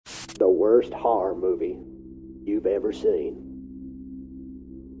worst horror movie you've ever seen.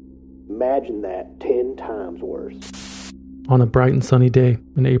 Imagine that 10 times worse. On a bright and sunny day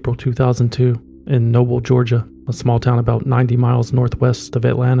in April 2002 in Noble, Georgia, a small town about 90 miles northwest of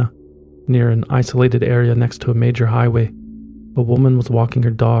Atlanta, near an isolated area next to a major highway, a woman was walking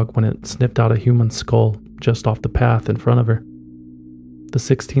her dog when it sniffed out a human skull just off the path in front of her. The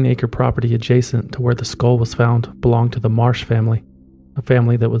 16-acre property adjacent to where the skull was found belonged to the Marsh family, a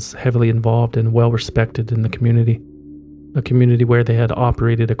family that was heavily involved and well-respected in the community, a community where they had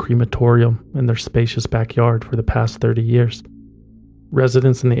operated a crematorium in their spacious backyard for the past 30 years.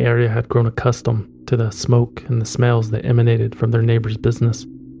 Residents in the area had grown accustomed to the smoke and the smells that emanated from their neighbor's business,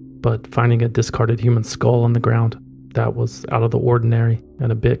 but finding a discarded human skull on the ground, that was out of the ordinary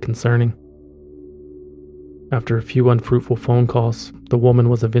and a bit concerning. After a few unfruitful phone calls, the woman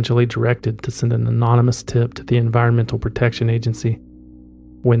was eventually directed to send an anonymous tip to the Environmental Protection Agency.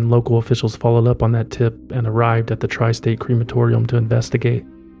 When local officials followed up on that tip and arrived at the Tri-State Crematorium to investigate,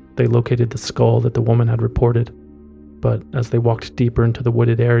 they located the skull that the woman had reported. But as they walked deeper into the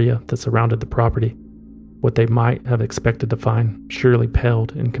wooded area that surrounded the property, what they might have expected to find surely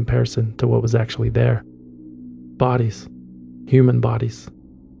paled in comparison to what was actually there. Bodies. Human bodies.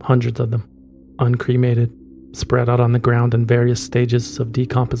 Hundreds of them. Uncremated. Spread out on the ground in various stages of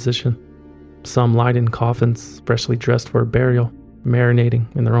decomposition. Some lied in coffins, freshly dressed for a burial,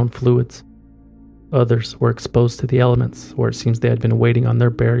 marinating in their own fluids. Others were exposed to the elements, where it seems they had been waiting on their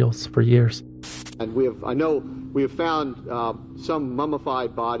burials for years. And I know we have found some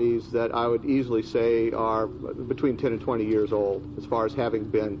mummified bodies that I would easily say are between 10 and 20 years old, as far as having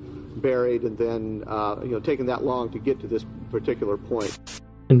been buried and then taken that long to get to this particular point.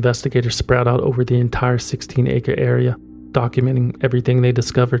 Investigators spread out over the entire 16-acre area, documenting everything they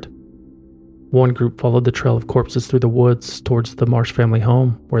discovered. One group followed the trail of corpses through the woods towards the Marsh family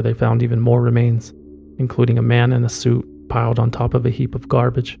home, where they found even more remains, including a man in a suit piled on top of a heap of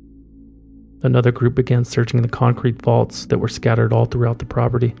garbage. Another group began searching the concrete vaults that were scattered all throughout the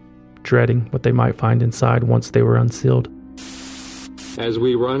property, dreading what they might find inside once they were unsealed. As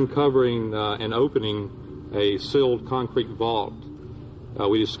we were uncovering and opening a sealed concrete vault,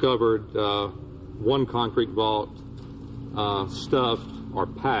 we discovered one concrete vault stuffed or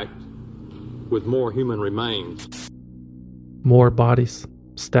packed with more human remains. More bodies,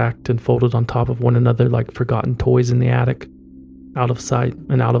 stacked and folded on top of one another like forgotten toys in the attic, out of sight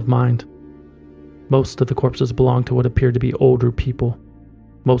and out of mind. Most of the corpses belonged to what appeared to be older people,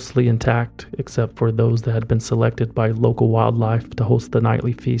 mostly intact except for those that had been selected by local wildlife to host the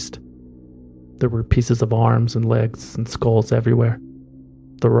nightly feast. There were pieces of arms and legs and skulls everywhere.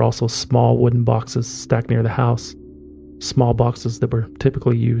 There were also small wooden boxes stacked near the house, small boxes that were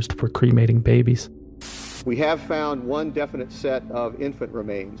typically used for cremating babies. We have found one definite set of infant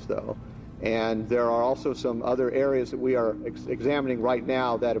remains, though, and there are also some other areas that we are examining right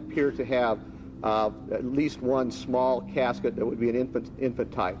now that appear to have at least one small casket that would be an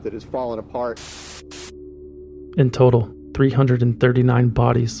infant type that has fallen apart. In total, 339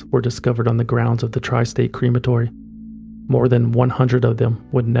 bodies were discovered on the grounds of the Tri-State Crematory. More than 100 of them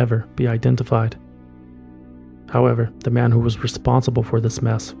would never be identified. However, the man who was responsible for this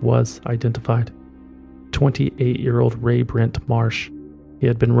mess was identified. 28-year-old Ray Brent Marsh. He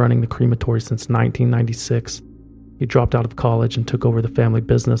had been running the crematory since 1996. He dropped out of college and took over the family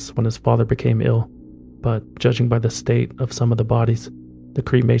business when his father became ill. But judging by the state of some of the bodies, the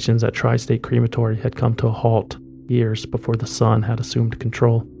cremations at Tri-State Crematory had come to a halt years before the son had assumed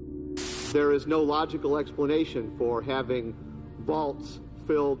control. There is no logical explanation for having vaults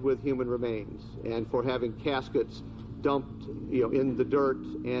filled with human remains and for having caskets dumped, in the dirt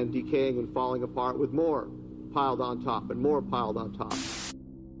and decaying and falling apart with more piled on top and more piled on top.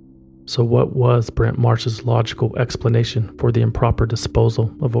 So what was Brent Marsh's logical explanation for the improper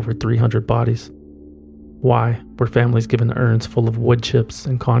disposal of over 300 bodies? Why were families given urns full of wood chips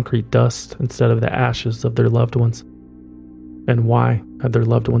and concrete dust instead of the ashes of their loved ones? And why had their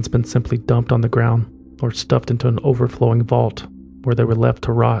loved ones been simply dumped on the ground or stuffed into an overflowing vault where they were left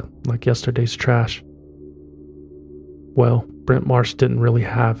to rot like yesterday's trash? Well, Brent Marsh didn't really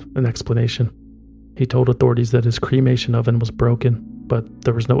have an explanation. He told authorities that his cremation oven was broken, but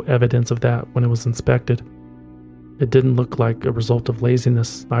there was no evidence of that when it was inspected. It didn't look like a result of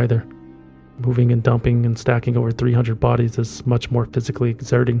laziness either. Moving and dumping and stacking over 300 bodies is much more physically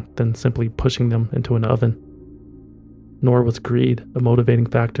exerting than simply pushing them into an oven. Nor was greed a motivating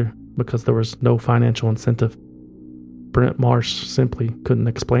factor, because there was no financial incentive. Brent Marsh simply couldn't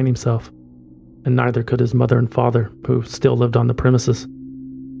explain himself, and neither could his mother and father, who still lived on the premises.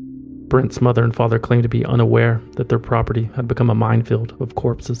 Brent's mother and father claimed to be unaware that their property had become a minefield of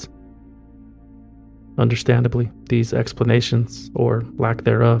corpses. Understandably, these explanations, or lack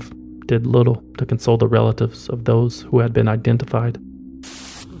thereof, did little to console the relatives of those who had been identified.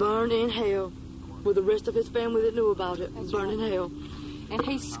 Burn in hell with the rest of his family that knew about it. Burn in hell. And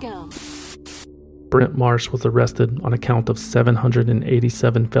he's scum. Brent Marsh was arrested on account of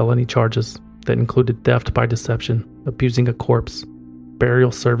 787 felony charges that included theft by deception, abusing a corpse,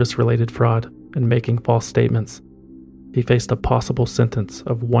 burial service-related fraud, and making false statements. He faced a possible sentence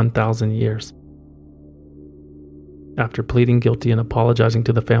of 1,000 years. After pleading guilty and apologizing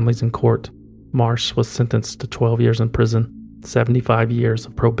to the families in court, Marsh was sentenced to 12 years in prison, 75 years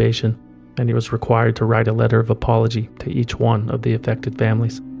of probation, and he was required to write a letter of apology to each one of the affected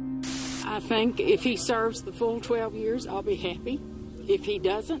families. I think if he serves the full 12 years, I'll be happy. If he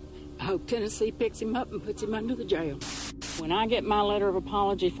doesn't, I hope Tennessee picks him up and puts him under the jail. When I get my letter of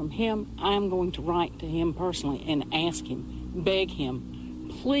apology from him, I'm going to write to him personally and ask him, beg him,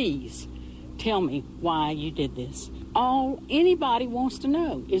 please tell me why you did this. All anybody wants to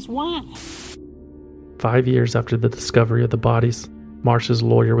know is why. 5 years after the discovery of the bodies, Marsh's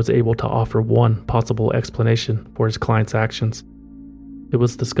lawyer was able to offer one possible explanation for his client's actions. It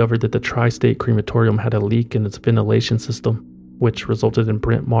was discovered that the Tri-State Crematorium had a leak in its ventilation system, which resulted in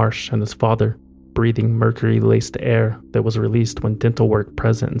Brent Marsh and his father breathing mercury-laced air that was released when dental work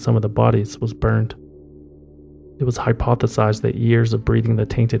present in some of the bodies was burned. It was hypothesized that years of breathing the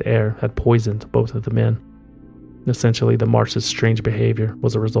tainted air had poisoned both of the men. Essentially, the Marsh's strange behavior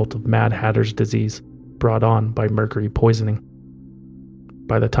was a result of Mad Hatter's disease brought on by mercury poisoning.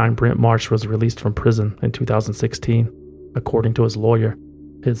 By the time Brent Marsh was released from prison in 2016, according to his lawyer,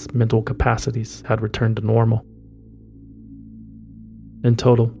 his mental capacities had returned to normal. In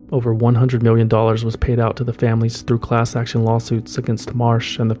total, over $100 million was paid out to the families through class action lawsuits against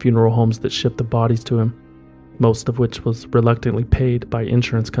Marsh and the funeral homes that shipped the bodies to him, most of which was reluctantly paid by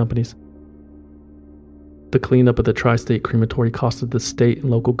insurance companies. The cleanup of the Tri-State Crematory costed the state and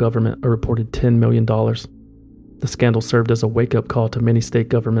local government a reported $10 million. The scandal served as a wake-up call to many state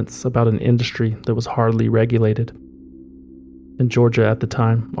governments about an industry that was hardly regulated. In Georgia at the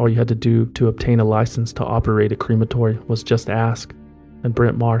time, all you had to do to obtain a license to operate a crematory was just ask, and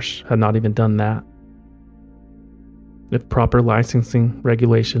Brent Marsh had not even done that. If proper licensing,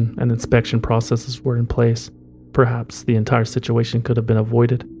 regulation, and inspection processes were in place, perhaps the entire situation could have been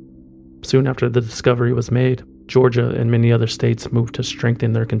avoided. Soon after the discovery was made, Georgia and many other states moved to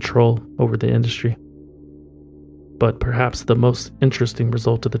strengthen their control over the industry. But perhaps the most interesting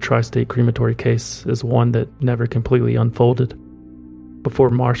result of the Tri-State Crematory case is one that never completely unfolded. Before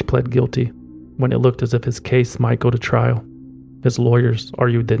Marsh pled guilty, when it looked as if his case might go to trial, his lawyers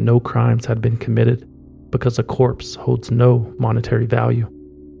argued that no crimes had been committed because a corpse holds no monetary value.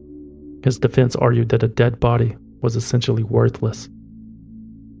 His defense argued that a dead body was essentially worthless,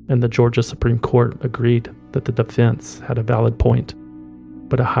 and the Georgia Supreme Court agreed that the defense had a valid point,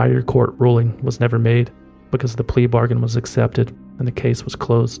 but a higher court ruling was never made because the plea bargain was accepted and the case was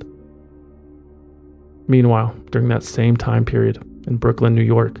closed. Meanwhile, during that same time period, in Brooklyn, New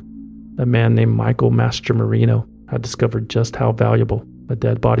York, a man named Michael Mastromarino had discovered just how valuable a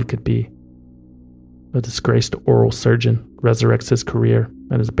dead body could be. A disgraced oral surgeon resurrects his career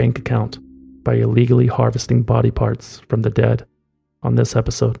and his bank account by illegally harvesting body parts from the dead on this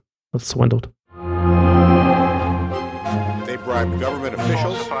episode of Swindled. They bribed government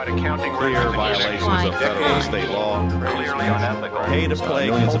officials, clear violations of federal and state law, paid to play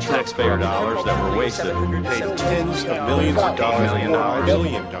millions of taxpayer dollars that were wasted, paid tens of millions of dollars, $1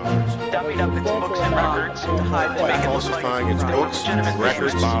 billion, by falsifying its books and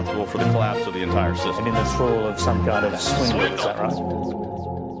records, responsible for the collapse of the entire system. In this role of some kind of swindler, is that right?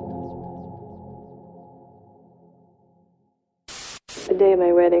 The day of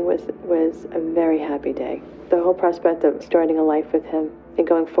my wedding was a very happy day. The whole prospect of starting a life with him and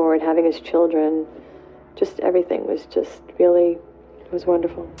going forward, having his children, just everything was just really, it was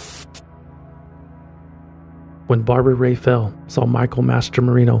wonderful. When Barbara Ray Fell saw Michael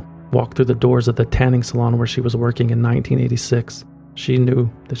Mastromarino walk through the doors of the tanning salon where she was working in 1986, she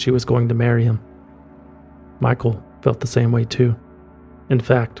knew that she was going to marry him. Michael felt the same way too. In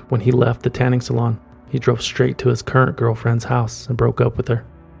fact, when he left the tanning salon, he drove straight to his current girlfriend's house and broke up with her.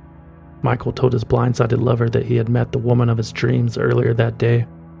 Michael told his blindsided lover that he had met the woman of his dreams earlier that day,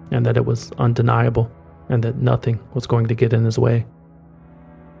 and that it was undeniable, and that nothing was going to get in his way.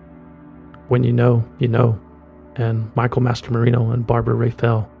 When you know, you know, and Michael Mastromarino and Barbara Ray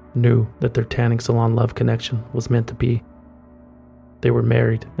Fell knew that their tanning salon love connection was meant to be. They were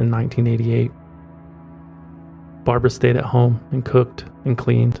married in 1988. Barbara stayed at home and cooked and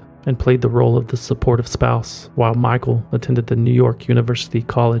cleaned and played the role of the supportive spouse, while Michael attended the New York University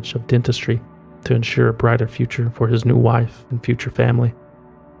College of Dentistry to ensure a brighter future for his new wife and future family.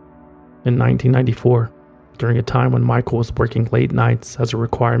 In 1994, during a time when Michael was working late nights as a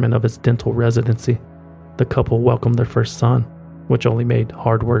requirement of his dental residency, the couple welcomed their first son, which only made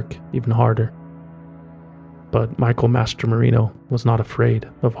hard work even harder. But Michael Mastromarino was not afraid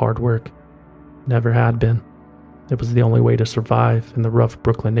of hard work. Never had been. It was the only way to survive in the rough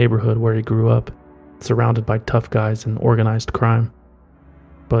Brooklyn neighborhood where he grew up, surrounded by tough guys and organized crime.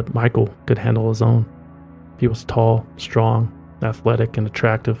 But Michael could handle his own. He was tall, strong, athletic, and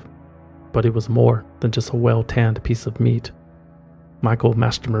attractive, but he was more than just a well-tanned piece of meat. Michael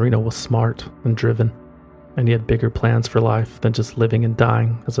Mastromarino was smart and driven, and he had bigger plans for life than just living and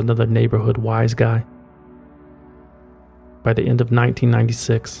dying as another neighborhood wise guy. By the end of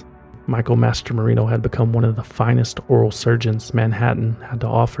 1996, Michael Mastromarino had become one of the finest oral surgeons Manhattan had to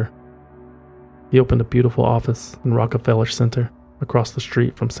offer. He opened a beautiful office in Rockefeller Center, across the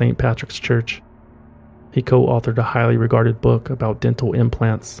street from St. Patrick's Church. He co-authored a highly regarded book about dental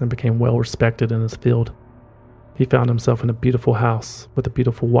implants and became well respected in his field. He found himself in a beautiful house with a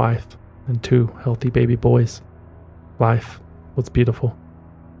beautiful wife and 2 healthy baby boys. Life was beautiful.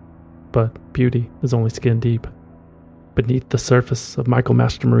 But beauty is only skin deep. Beneath the surface of Michael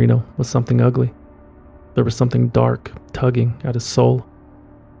Mastromarino was something ugly. There was something dark tugging at his soul,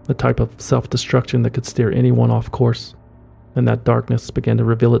 the type of self-destruction that could steer anyone off course. And that darkness began to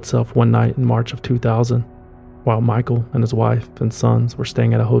reveal itself one night in March of 2000, while Michael and his wife and sons were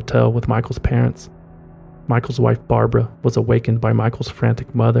staying at a hotel with Michael's parents. Michael's wife, Barbara, was awakened by Michael's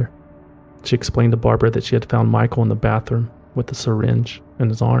frantic mother. She explained to Barbara that she had found Michael in the bathroom with a syringe in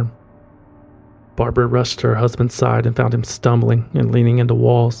his arm. Barbara rushed to her husband's side and found him stumbling and leaning into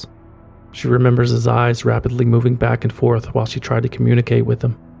walls. She remembers his eyes rapidly moving back and forth while she tried to communicate with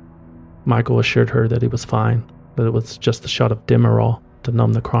him. Michael assured her that he was fine, that it was just a shot of Demerol to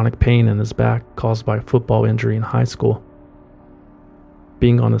numb the chronic pain in his back caused by a football injury in high school.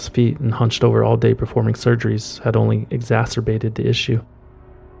 Being on his feet and hunched over all day performing surgeries had only exacerbated the issue.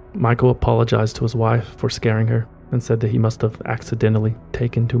 Michael apologized to his wife for scaring her and said that he must have accidentally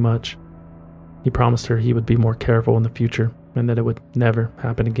taken too much. He promised her he would be more careful in the future and that it would never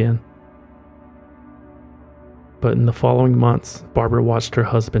happen again. But in the following months, Barbara watched her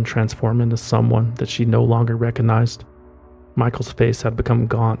husband transform into someone that she no longer recognized. Michael's face had become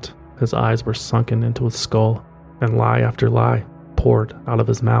gaunt, his eyes were sunken into his skull, and lie after lie poured out of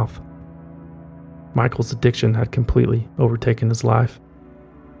his mouth. Michael's addiction had completely overtaken his life.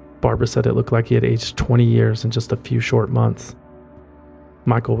 Barbara said it looked like he had aged 20 years in just a few short months.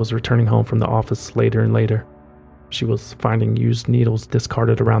 Michael was returning home from the office later and later. She was finding used needles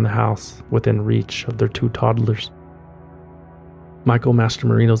discarded around the house within reach of their 2 toddlers. Michael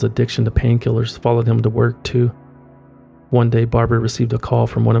Mastromarino's addiction to painkillers followed him to work too. One day, Barbara received a call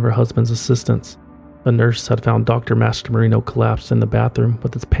from one of her husband's assistants. A nurse had found Dr. Mastromarino collapsed in the bathroom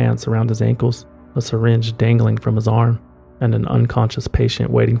with his pants around his ankles, a syringe dangling from his arm, and an unconscious patient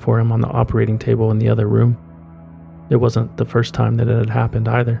waiting for him on the operating table in the other room. It wasn't the first time that it had happened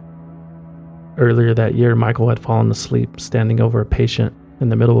either. Earlier that year, Michael had fallen asleep standing over a patient in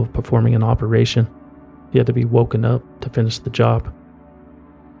the middle of performing an operation. He had to be woken up to finish the job.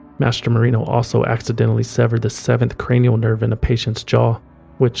 Mastromarino also accidentally severed the 7th cranial nerve in a patient's jaw,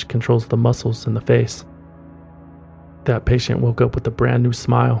 which controls the muscles in the face. That patient woke up with a brand new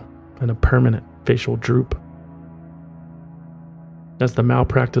smile and a permanent facial droop. As the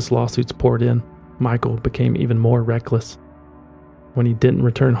malpractice lawsuits poured in, Michael became even more reckless. When he didn't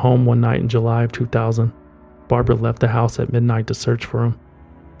return home one night in July of 2000, Barbara left the house at midnight to search for him.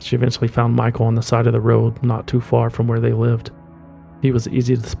 She eventually found Michael on the side of the road not too far from where they lived. He was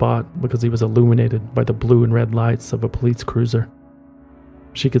easy to spot because he was illuminated by the blue and red lights of a police cruiser.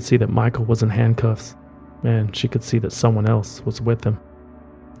 She could see that Michael was in handcuffs, and she could see that someone else was with him.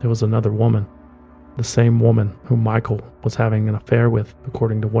 It was another woman, the same woman whom Michael was having an affair with,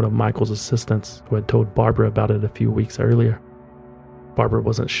 according to one of Michael's assistants who had told Barbara about it a few weeks earlier. Barbara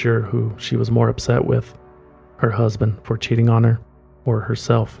wasn't sure who she was more upset with, her husband for cheating on her, or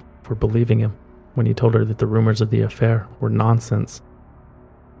herself for believing him when he told her that the rumors of the affair were nonsense.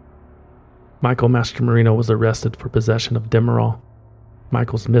 Michael Mastromarino was arrested for possession of Demerol.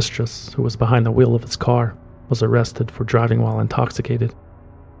 Michael's mistress, who was behind the wheel of his car, was arrested for driving while intoxicated.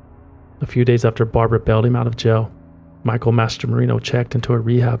 A few days after Barbara bailed him out of jail, Michael Mastromarino checked into a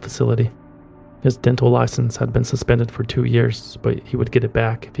rehab facility. His dental license had been suspended for 2 years, but he would get it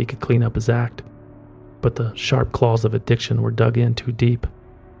back if he could clean up his act. But the sharp claws of addiction were dug in too deep.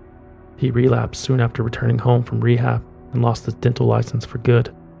 He relapsed soon after returning home from rehab and lost his dental license for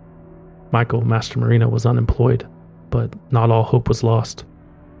good. Michael Mastromarino was unemployed, but not all hope was lost.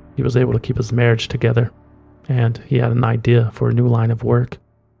 he was able to keep his marriage together, and he had an idea for a new line of work.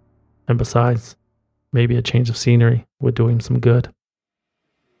 And besides, maybe a change of scenery would do him some good.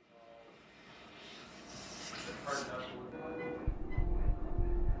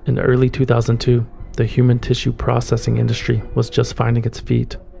 In early 2002, the human tissue processing industry was just finding its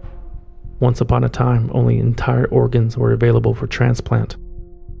feet. Once upon a time, only entire organs were available for transplant.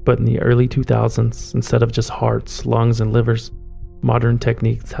 But in the early 2000s, instead of just hearts, lungs, and livers, modern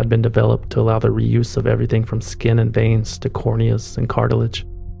techniques had been developed to allow the reuse of everything from skin and veins to corneas and cartilage.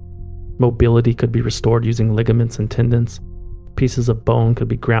 Mobility could be restored using ligaments and tendons. Pieces of bone could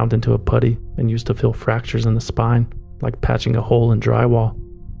be ground into a putty and used to fill fractures in the spine, like patching a hole in drywall.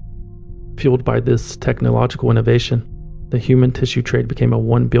 Fueled by this technological innovation, the human tissue trade became a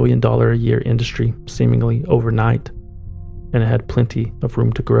 $1 billion a year industry seemingly overnight, and it had plenty of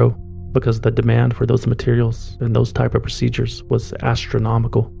room to grow because the demand for those materials and those type of procedures was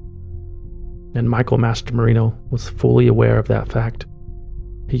astronomical. And Michael Mastromarino was fully aware of that fact.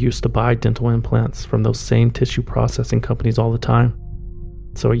 He used to buy dental implants from those same tissue processing companies all the time,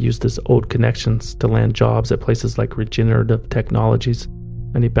 so he used his old connections to land jobs at places like Regenerative Technologies,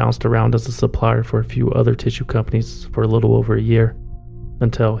 and he bounced around as a supplier for a few other tissue companies for a little over a year,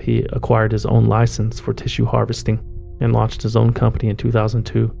 until he acquired his own license for tissue harvesting and launched his own company in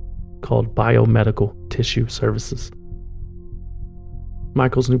 2002 called Biomedical Tissue Services.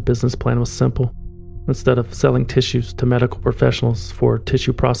 Michael's new business plan was simple. Instead of selling tissues to medical professionals for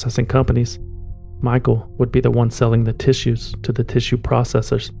tissue processing companies, Michael would be the one selling the tissues to the tissue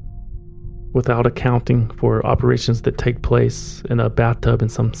processors. Without accounting for operations that take place in a bathtub in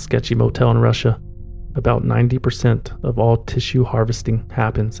some sketchy motel in Russia, about 90% of all tissue harvesting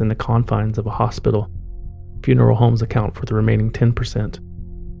happens in the confines of a hospital. Funeral homes account for the remaining 10%.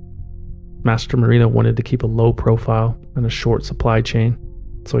 Mastromarino wanted to keep a low profile and a short supply chain,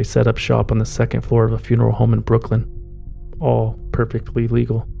 so he set up shop on the second floor of a funeral home in Brooklyn, all perfectly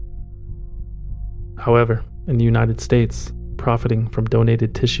legal. However, in the United States, profiting from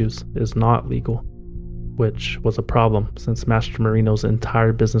donated tissues is not legal, which was a problem since Mastromarino's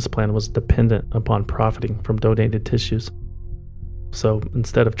entire business plan was dependent upon profiting from donated tissues. So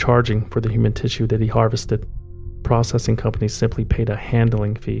instead of charging for the human tissue that he harvested, processing companies simply paid a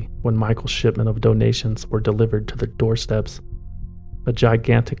handling fee when Michael's shipment of donations were delivered to their doorsteps, a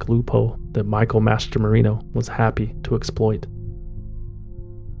gigantic loophole that Michael Mastromarino was happy to exploit.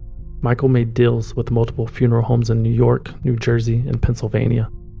 Michael made deals with multiple funeral homes in New York, New Jersey, and Pennsylvania.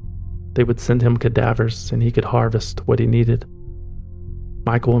 They would send him cadavers and he could harvest what he needed.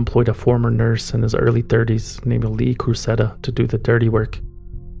 Michael employed a former nurse in his early 30s named Lee Crusetta to do the dirty work.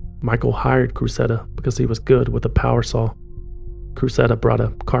 Michael hired Crusetta because he was good with a power saw. Crusetta brought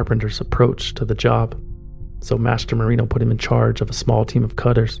a carpenter's approach to the job, so Mastromarino put him in charge of a small team of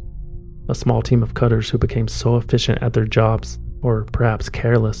cutters who became so efficient at their jobs, or perhaps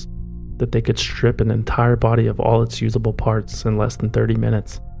careless, that they could strip an entire body of all its usable parts in less than 30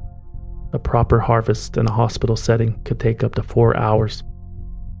 minutes. A proper harvest in a hospital setting could take up to 4 hours.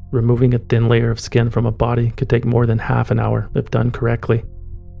 Removing a thin layer of skin from a body could take more than half an hour if done correctly.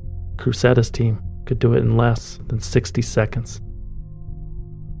 Crusetta's team could do it in less than 60 seconds.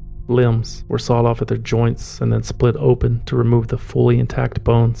 Limbs were sawed off at their joints and then split open to remove the fully intact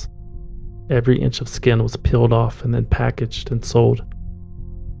bones. Every inch of skin was peeled off and then packaged and sold.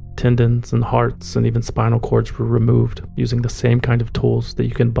 Tendons and hearts and even spinal cords were removed using the same kind of tools that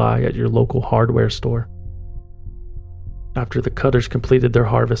you can buy at your local hardware store. After the cutters completed their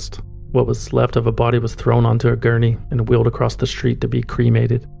harvest, what was left of a body was thrown onto a gurney and wheeled across the street to be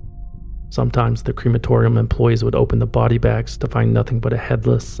cremated. Sometimes the crematorium employees would open the body bags to find nothing but a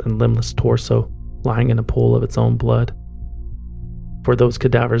headless and limbless torso lying in a pool of its own blood. For those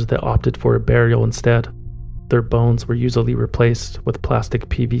cadavers that opted for a burial instead, their bones were usually replaced with plastic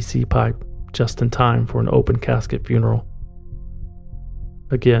PVC pipe just in time for an open casket funeral.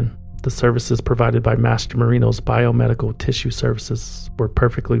 Again, the services provided by Mastromarino's Biomedical Tissue Services were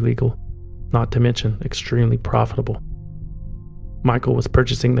perfectly legal, not to mention extremely profitable. Michael was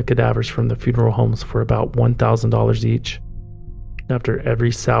purchasing the cadavers from the funeral homes for about $1,000 each. After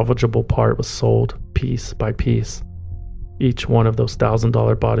every salvageable part was sold piece by piece, each one of those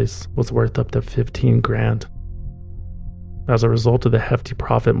 $1,000 bodies was worth up to $15,000. As a result of the hefty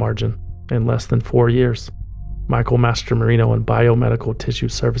profit margin, in less than 4 years, Michael Mastromarino and Biomedical Tissue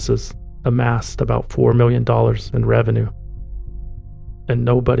Services amassed about $4 million in revenue. And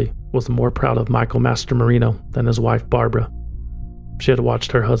nobody was more proud of Michael Mastromarino than his wife Barbara. She had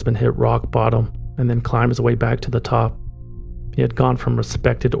watched her husband hit rock bottom and then climb his way back to the top. He had gone from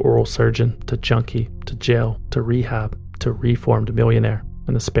respected oral surgeon to junkie to jail to rehab to reformed millionaire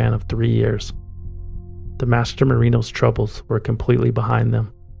in the span of 3 years. The Mastromarino's troubles were completely behind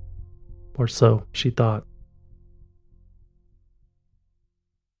them. Or so she thought.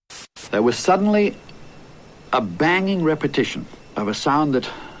 There was suddenly a banging repetition of a sound that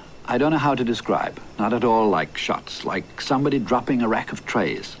I don't know how to describe. Not at all like shots, like somebody dropping a rack of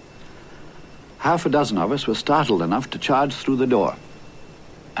trays. Half a dozen of us were startled enough to charge through the door.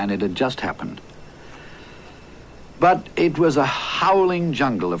 And it had just happened. But it was a howling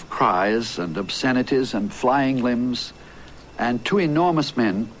jungle of cries and obscenities and flying limbs, and two enormous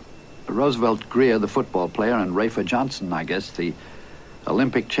men, Roosevelt Greer, the football player, and Rafer Johnson, I guess, the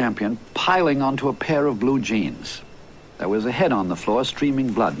Olympic champion, piling onto a pair of blue jeans. There was a head on the floor,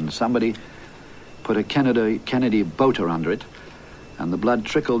 streaming blood, and somebody put a Kennedy boater under it, and the blood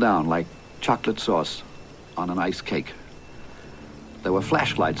trickled down like chocolate sauce on an ice cake. There were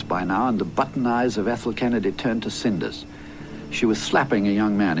flashlights by now, and the button eyes of Ethel Kennedy turned to cinders. She was slapping a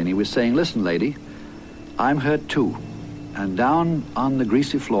young man, and he was saying, "Listen, lady, I'm hurt too." And down on the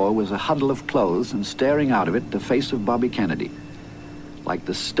greasy floor was a huddle of clothes, and staring out of it, the face of Bobby Kennedy, like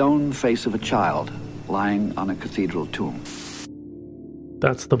the stone face of a child lying on a cathedral tomb.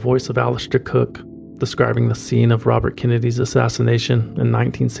 That's the voice of Alistair Cooke, describing the scene of Robert Kennedy's assassination in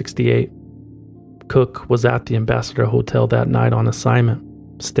 1968. Cooke was at the Ambassador Hotel that night on assignment,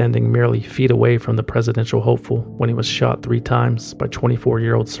 standing merely feet away from the presidential hopeful when he was shot 3 times by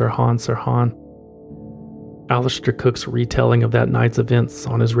 24-year-old Sirhan Sirhan. Alistair Cooke's retelling of that night's events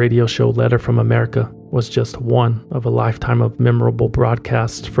on his radio show Letter from America was just one of a lifetime of memorable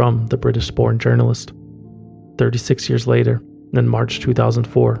broadcasts from the British-born journalist. 36 years later, in March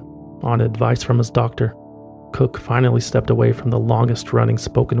 2004, on advice from his doctor, Cooke finally stepped away from the longest-running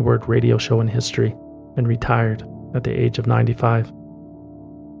spoken-word radio show in history and retired at the age of 95.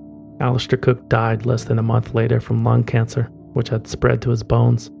 Alistair Cooke died less than a month later from lung cancer, which had spread to his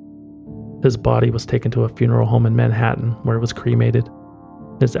bones. His body was taken to a funeral home in Manhattan, where it was cremated.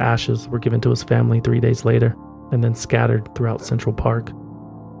 His ashes were given to his family 3 days later, and then scattered throughout Central Park.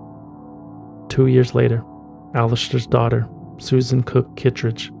 2 years later, Alistair's daughter, Susan Cooke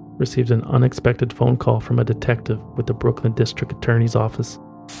Kittredge, received an unexpected phone call from a detective with the Brooklyn District Attorney's Office.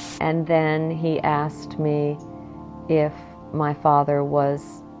 And then he asked me if my father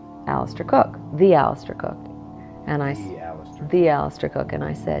was Alistair Cooke, the Alistair Cooke. And the Alistair Cooke. And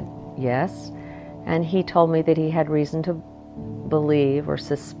I said, yes. And he told me that he had reason to believe or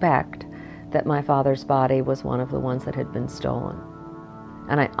suspect that my father's body was one of the ones that had been stolen.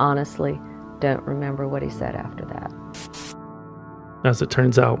 And I honestly don't remember what he said after that. As it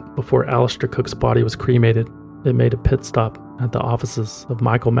turns out, before Alistair Cooke's body was cremated, it made a pit stop at the offices of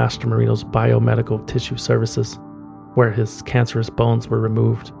Michael Mastromarino's Biomedical Tissue Services, where his cancerous bones were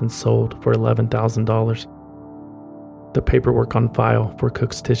removed and sold for $11,000. The paperwork on file for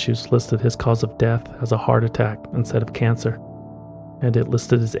Cooke's tissues listed his cause of death as a heart attack instead of cancer, and it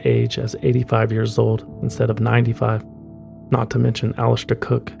listed his age as 85 years old instead of 95, not to mention Alistair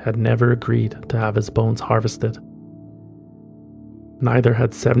Cooke had never agreed to have his bones harvested. Neither had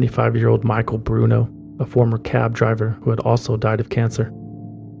 75-year-old Michael Bruno, a former cab driver who had also died of cancer.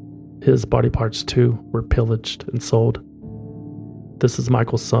 His body parts, too, were pillaged and sold. This is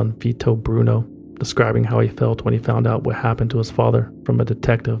Michael's son, Vito Bruno, describing how he felt when he found out what happened to his father from a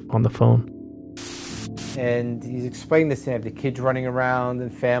detective on the phone. And he's explaining this to him, the kids running around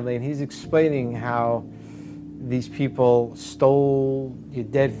and family, and he's explaining how these people stole your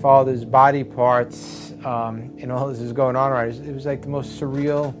dead father's body parts, and all this is going on around. It was like the most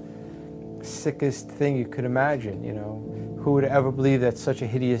surreal, sickest thing you could imagine, you know. Who would ever believe that such a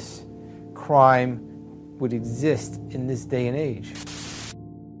hideous crime would exist in this day and age?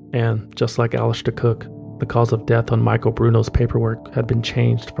 And just like Alistair Cooke, the cause of death on Michael Bruno's paperwork had been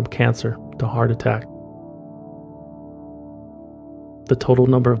changed from cancer to heart attack. The total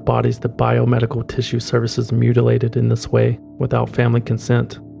number of bodies that Biomedical Tissue Services mutilated in this way without family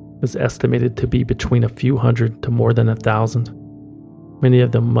consent is estimated to be between a few hundred to more than 1,000, many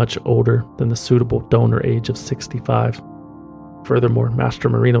of them much older than the suitable donor age of 65. Furthermore,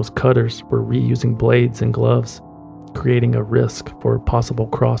 Mastromarino's cutters were reusing blades and gloves, creating a risk for possible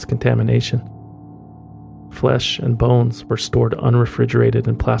cross-contamination. Flesh and bones were stored unrefrigerated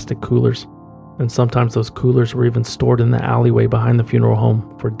in plastic coolers, and sometimes those coolers were even stored in the alleyway behind the funeral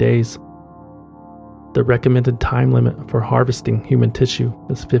home for days. The recommended time limit for harvesting human tissue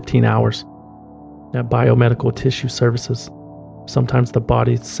is 15 hours. At Biomedical Tissue Services, sometimes the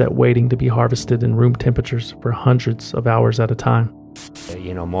bodies sat waiting to be harvested in room temperatures for hundreds of hours at a time.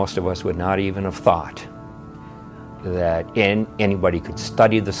 You know, most of us would not even have thought that anybody could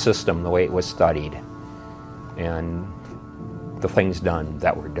study the system the way it was studied and the things done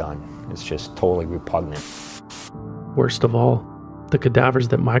that were done. It's just totally repugnant. Worst of all, the cadavers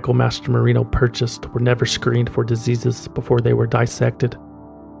that Michael Mastromarino purchased were never screened for diseases before they were dissected.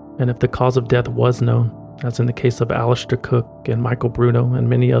 And if the cause of death was known, as in the case of Alistair Cook and Michael Bruno and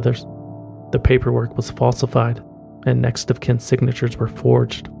many others, the paperwork was falsified and next of kin signatures were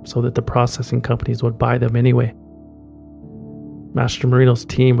forged so that the processing companies would buy them anyway. Mastromarino's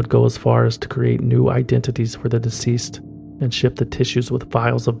team would go as far as to create new identities for the deceased and ship the tissues with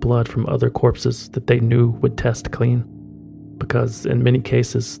vials of blood from other corpses that they knew would test clean, because in many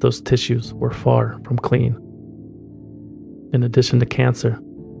cases those tissues were far from clean. In addition to cancer,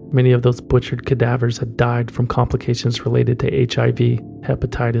 many of those butchered cadavers had died from complications related to HIV,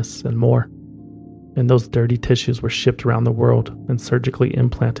 hepatitis, and more. And those dirty tissues were shipped around the world and surgically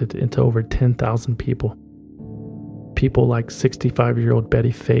implanted into over 10,000 people. People like 65-year-old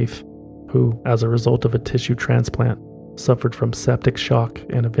Betty Faith, who, as a result of a tissue transplant, suffered from septic shock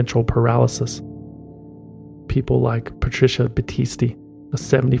and eventual paralysis. People like Patricia Battisti, a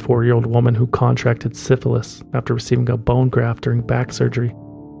 74-year-old woman who contracted syphilis after receiving a bone graft during back surgery.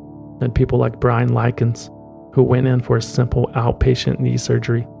 And people like Brian Likens, who went in for a simple outpatient knee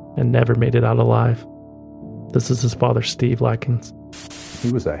surgery and never made it out alive. This is his father, Steve Likens.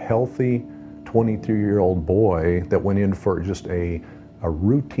 He was a healthy 23-year-old boy that went in for just a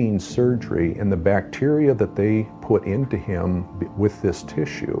routine surgery, and the bacteria that they put into him with this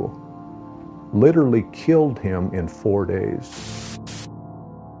tissue literally killed him in 4 days.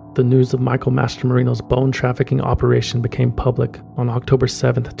 The news of Michael Mastromarino's bone trafficking operation became public on October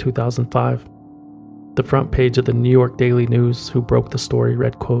 7th, 2005. The front page of the New York Daily News, who broke the story,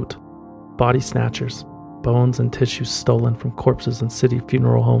 read, quote, "Body snatchers, bones and tissues stolen from corpses in city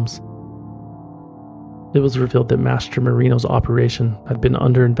funeral homes." It was revealed that Mastromarino's operation had been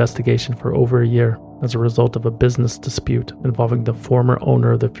under investigation for over a year as a result of a business dispute involving the former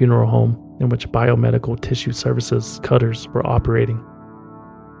owner of the funeral home in which Biomedical Tissue Services cutters were operating.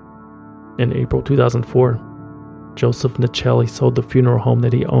 In April 2004, Joseph Nicelli sold the funeral home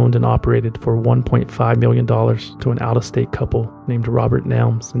that he owned and operated for $1.5 million to an out-of-state couple named Robert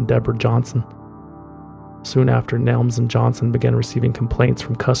Nelms and Deborah Johnson. Soon after, Nelms and Johnson began receiving complaints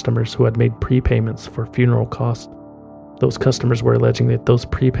from customers who had made prepayments for funeral costs. Those customers were alleging that those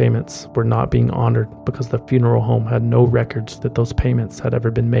prepayments were not being honored because the funeral home had no records that those payments had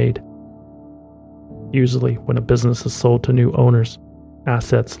ever been made. Usually, when a business is sold to new owners,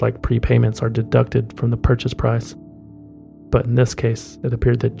 assets like prepayments are deducted from the purchase price. But in this case, it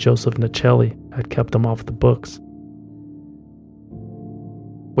appeared that Joseph Nicelli had kept them off the books.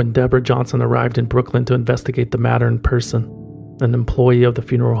 When Deborah Johnson arrived in Brooklyn to investigate the matter in person, an employee of the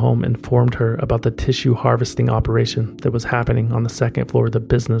funeral home informed her about the tissue harvesting operation that was happening on the second floor of the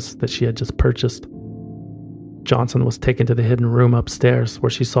business that she had just purchased. Johnson was taken to the hidden room upstairs where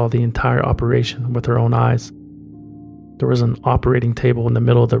she saw the entire operation with her own eyes. There was an operating table in the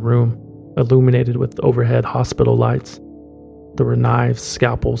middle of the room, illuminated with overhead hospital lights. There were knives,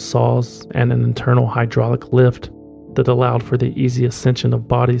 scalpels, saws, and an internal hydraulic lift that allowed for the easy ascension of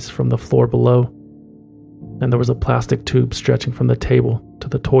bodies from the floor below. And there was a plastic tube stretching from the table to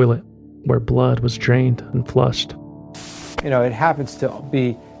the toilet, where blood was drained and flushed. You know, it happens to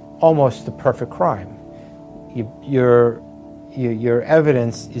be almost the perfect crime. Your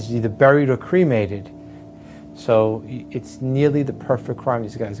evidence is either buried or cremated. So it's nearly the perfect crime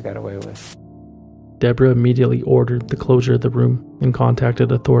these guys got away with. Deborah immediately ordered the closure of the room and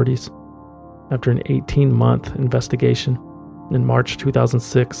contacted authorities. After an 18-month investigation, in March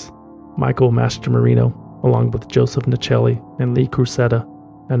 2006, Michael Mastromarino, along with Joseph Nicelli and Lee Crusetta,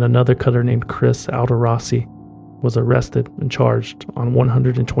 and another cutter named Chris Alderossi, was arrested and charged on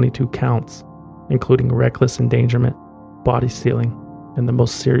 122 counts, including reckless endangerment, body stealing, and the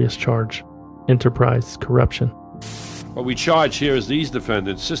most serious charge, enterprise corruption. What we charge here is these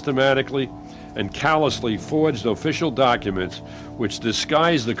defendants systematically and callously forged official documents which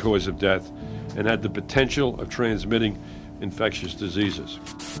disguise the cause of death and had the potential of transmitting infectious diseases.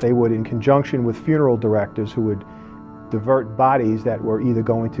 They would, in conjunction with funeral directors who would divert bodies that were either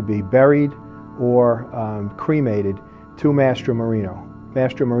going to be buried or cremated to Mastromarino.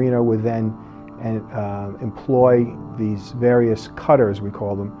 Mastromarino would then employ these various cutters, we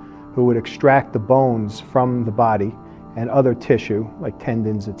call them, who would extract the bones from the body and other tissue, like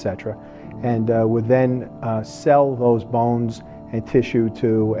tendons, etc., and would then sell those bones and tissue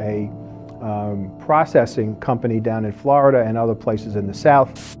to a processing company down in Florida and other places in the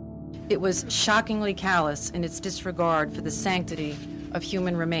South. It was shockingly callous in its disregard for the sanctity of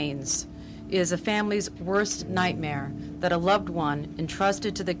human remains. It is a family's worst nightmare that a loved one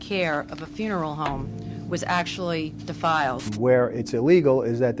entrusted to the care of a funeral home was actually defiled. Where it's illegal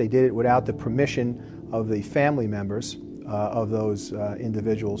is that they did it without the permission of the family members of those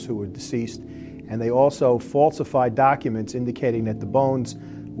individuals who were deceased. And they also falsified documents indicating that the bones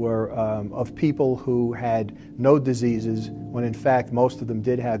were of people who had no diseases, when in fact most of them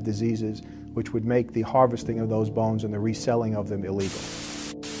did have diseases, which would make the harvesting of those bones and the reselling of them illegal.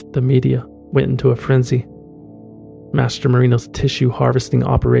 The media went into a frenzy. Mastromarino's tissue harvesting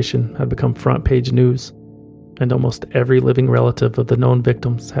operation had become front-page news, and almost every living relative of the known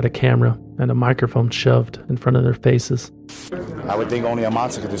victims had a camera and a microphone shoved in front of their faces. I would think only a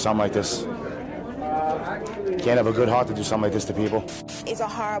monster could do something like this. Can't have a good heart to do something like this to people. It's a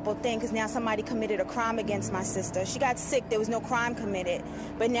horrible thing because now somebody committed a crime against my sister. She got sick, there was no crime committed.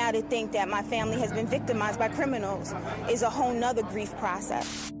 But now to think that my family has been victimized by criminals is a whole nother grief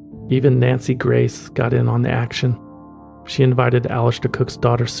process. Even Nancy Grace got in on the action. She invited Alistair Cook's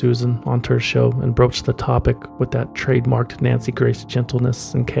daughter Susan onto her show and broached the topic with that trademarked Nancy Grace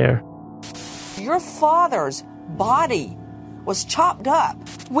gentleness and care. Your father's body was chopped up.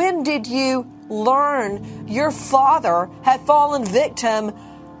 When did you learn your father had fallen victim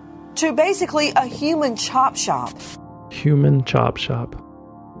to basically a human chop shop? Human chop shop.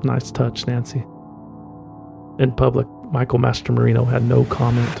 Nice touch, Nancy. In public, Michael Mastromarino had no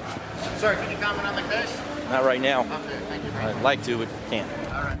comment. Sir, can you comment on the case? Not right now. Okay, thank you. I'd like to, but can't.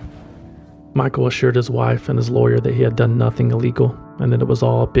 All right. Michael assured his wife and his lawyer that he had done nothing illegal and that it was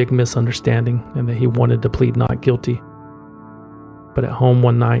all a big misunderstanding and that he wanted to plead not guilty. But at home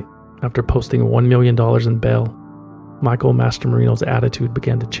one night, after posting $1 million in bail, Michael Mastromarino's attitude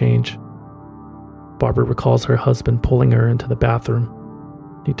began to change. Barbara recalls her husband pulling her into the bathroom.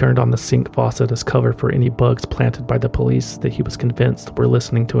 He turned on the sink faucet as cover for any bugs planted by the police that he was convinced were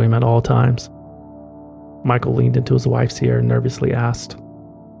listening to him at all times. Michael leaned into his wife's ear and nervously asked,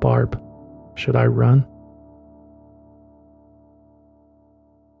 "Barb, should I run?"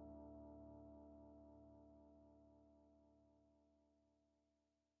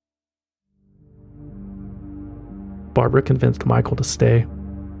 Barbara convinced Michael to stay.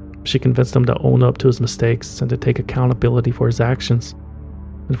 She convinced him to own up to his mistakes and to take accountability for his actions.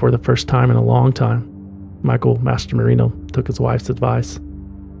 And for the first time in a long time, Michael Mastromarino took his wife's advice.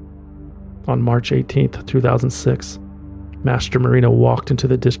 On March 18th, 2006, Mastromarino walked into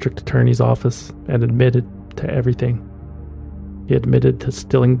the district attorney's office and admitted to everything. He admitted to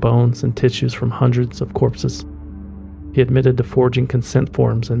stealing bones and tissues from hundreds of corpses. He admitted to forging consent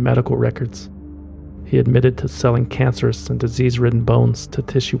forms and medical records. He admitted to selling cancerous and disease-ridden bones to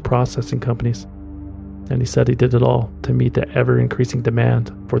tissue processing companies. And he said he did it all to meet the ever-increasing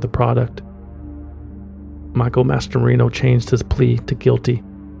demand for the product. Michael Mastromarino changed his plea to guilty,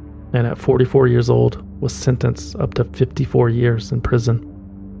 and at 44 years old was sentenced up to 54 years in prison.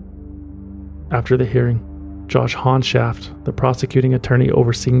 After the hearing, Josh Honshaft, the prosecuting attorney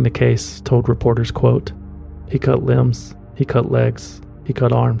overseeing the case, told reporters, quote, "He cut limbs, he cut legs, he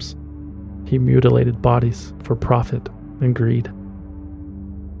cut arms. He mutilated bodies for profit and greed."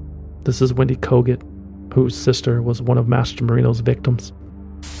 This is Wendy Kogut, whose sister was one of Mastromarino's victims.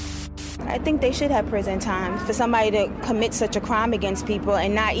 I think they should have prison time for somebody to commit such a crime against people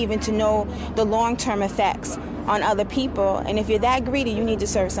and not even to know the long-term effects on other people. And if you're that greedy, you need to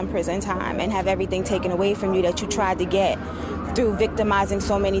serve some prison time and have everything taken away from you that you tried to get through victimizing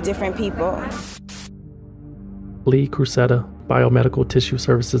so many different people. Lee Crusetta, Biomedical Tissue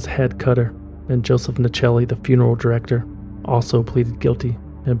Services head cutter, and Joseph Nicelli, the funeral director, also pleaded guilty,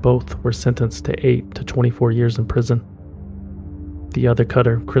 and both were sentenced to 8 to 24 years in prison. The other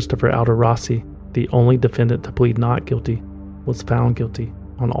cutter, Christopher Alderossi, the only defendant to plead not guilty, was found guilty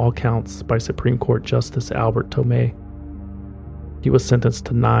on all counts by Supreme Court Justice Albert Tomei. He was sentenced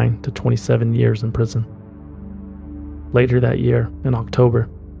to 9 to 27 years in prison. Later that year, in October,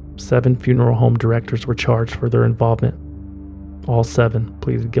 7 funeral home directors were charged for their involvement. All 7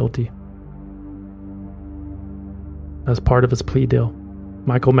 pleaded guilty. As part of his plea deal,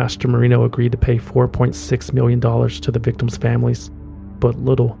 Michael Mastromarino agreed to pay $4.6 million to the victims' families, but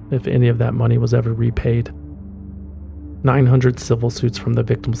little, if any, of that money was ever repaid. 900 civil suits from the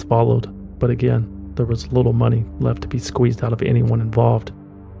victims followed, but again, there was little money left to be squeezed out of anyone involved,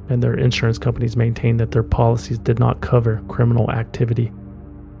 and their insurance companies maintained that their policies did not cover criminal activity.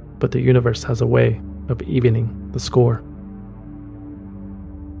 But the universe has a way of evening the score.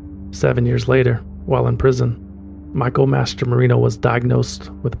 7 years later, while in prison, Michael Mastromarino was diagnosed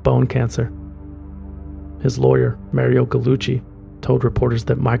with bone cancer. His lawyer, Mario Gallucci, told reporters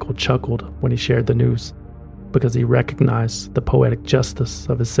that Michael chuckled when he shared the news because he recognized the poetic justice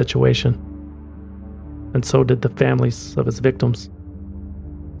of his situation. And so did the families of his victims.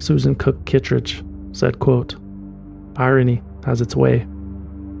 Susan Cook Kittredge, said, quote, "Irony has its way.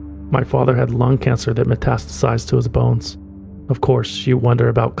 My father had lung cancer that metastasized to his bones. Of course, you wonder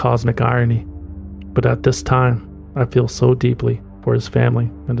about cosmic irony, but at this time, I feel so deeply for his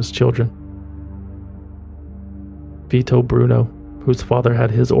family and his children." Vito Bruno, whose father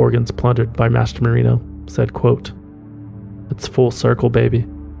had his organs plundered by Mastromarino, said, quote, "It's full circle, baby.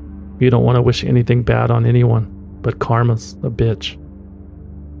 You don't want to wish anything bad on anyone, but karma's a bitch."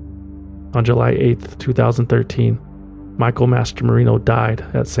 On July 8th, 2013, Michael Mastromarino died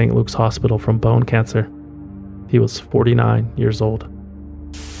at St. Luke's Hospital from bone cancer. He was 49 years old.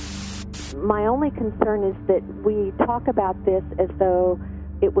 My only concern is that we talk about this as though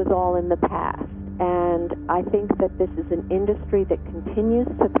it was all in the past. And I think that this is an industry that continues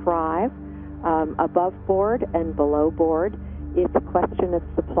to thrive above board and below board. It's a question of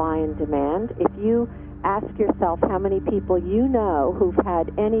supply and demand. If you ask yourself how many people you know who've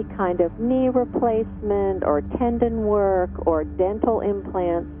had any kind of knee replacement or tendon work or dental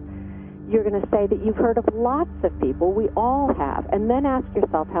implants, you're going to say that you've heard of lots of people. We all have. And then ask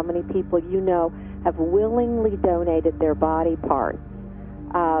yourself how many people you know have willingly donated their body parts.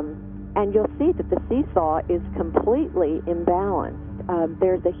 And you'll see that the seesaw is completely imbalanced.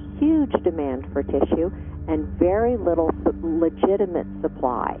 There's a huge demand for tissue and very little legitimate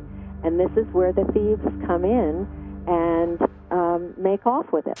supply. And this is where the thieves come in and make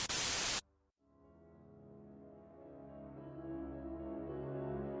off with it.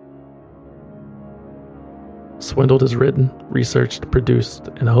 Swindled is written, researched, produced,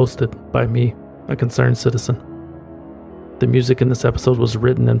 and hosted by me, a concerned citizen. The music in this episode was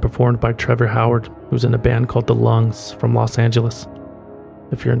written and performed by Trevor Howard, who's in a band called The Lungs from Los Angeles.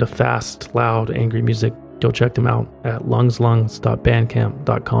 If you're into fast, loud, angry music, go check them out at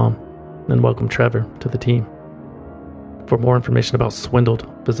lungslungs.bandcamp.com and welcome Trevor to the team. For more information about Swindled,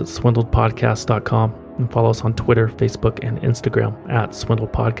 visit swindledpodcast.com and follow us on Twitter, Facebook, and Instagram at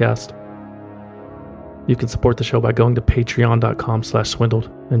swindledpodcast. You can support the show by going to patreon.com/swindled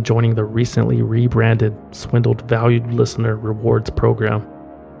and joining the recently rebranded Swindled Valued Listener Rewards Program.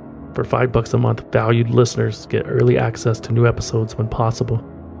 For $5 a month, valued listeners get early access to new episodes when possible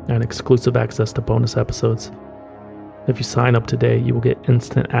and exclusive access to bonus episodes. If you sign up today, you will get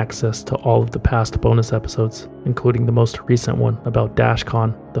instant access to all of the past bonus episodes, including the most recent one about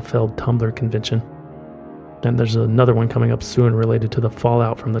DashCon, the failed Tumblr convention. And there's another one coming up soon related to the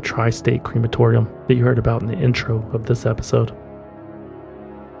fallout from the Tri-State Crematorium that you heard about in the intro of this episode.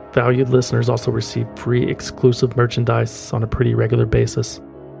 Valued listeners also receive free exclusive merchandise on a pretty regular basis.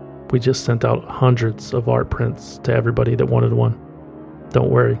 We just sent out hundreds of art prints to everybody that wanted one.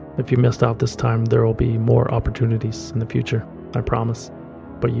 Don't worry, if you missed out this time, there will be more opportunities in the future, I promise.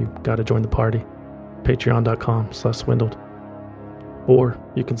 But you gotta join the party. Patreon.com/swindled. Or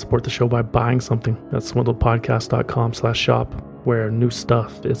you can support the show by buying something at swindledpodcast.com/shop, where new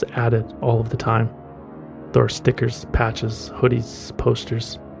stuff is added all of the time. There are stickers, patches, hoodies,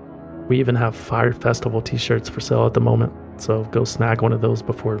 posters. We even have Fire Festival t-shirts for sale at the moment, so go snag one of those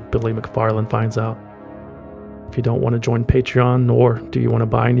before Billy McFarland finds out. If you don't want to join Patreon, or do you want to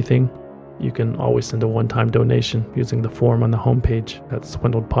buy anything, you can always send a one-time donation using the form on the homepage at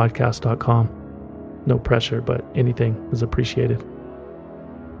swindledpodcast.com. No pressure, but anything is appreciated.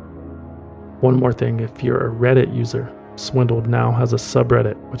 One more thing, if you're a Reddit user, Swindled now has a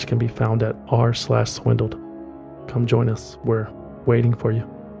subreddit which can be found at r/swindled. Come join us, we're waiting for you.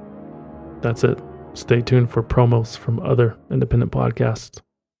 That's it. Stay tuned for promos from other independent podcasts.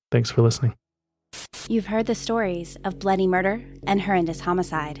 Thanks for listening. You've heard the stories of bloody murder and horrendous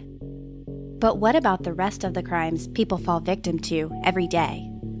homicide. But what about the rest of the crimes people fall victim to every day?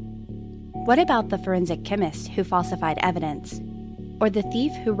 What about the forensic chemist who falsified evidence? Or the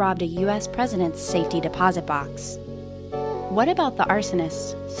thief who robbed a U.S. president's safety deposit box? What about the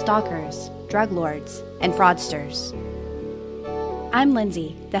arsonists, stalkers, drug lords, and fraudsters? I'm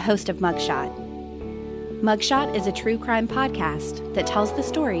Lindsay, the host of Mugshot. Mugshot is a true crime podcast that tells the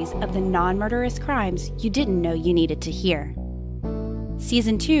stories of the non-murderous crimes you didn't know you needed to hear.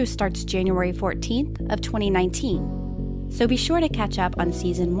 Season 2 starts January 14th of 2019, so be sure to catch up on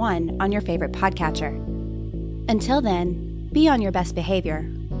Season 1 on your favorite podcatcher. Until then, be on your best behavior,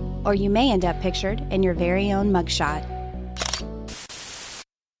 or you may end up pictured in your very own mugshot.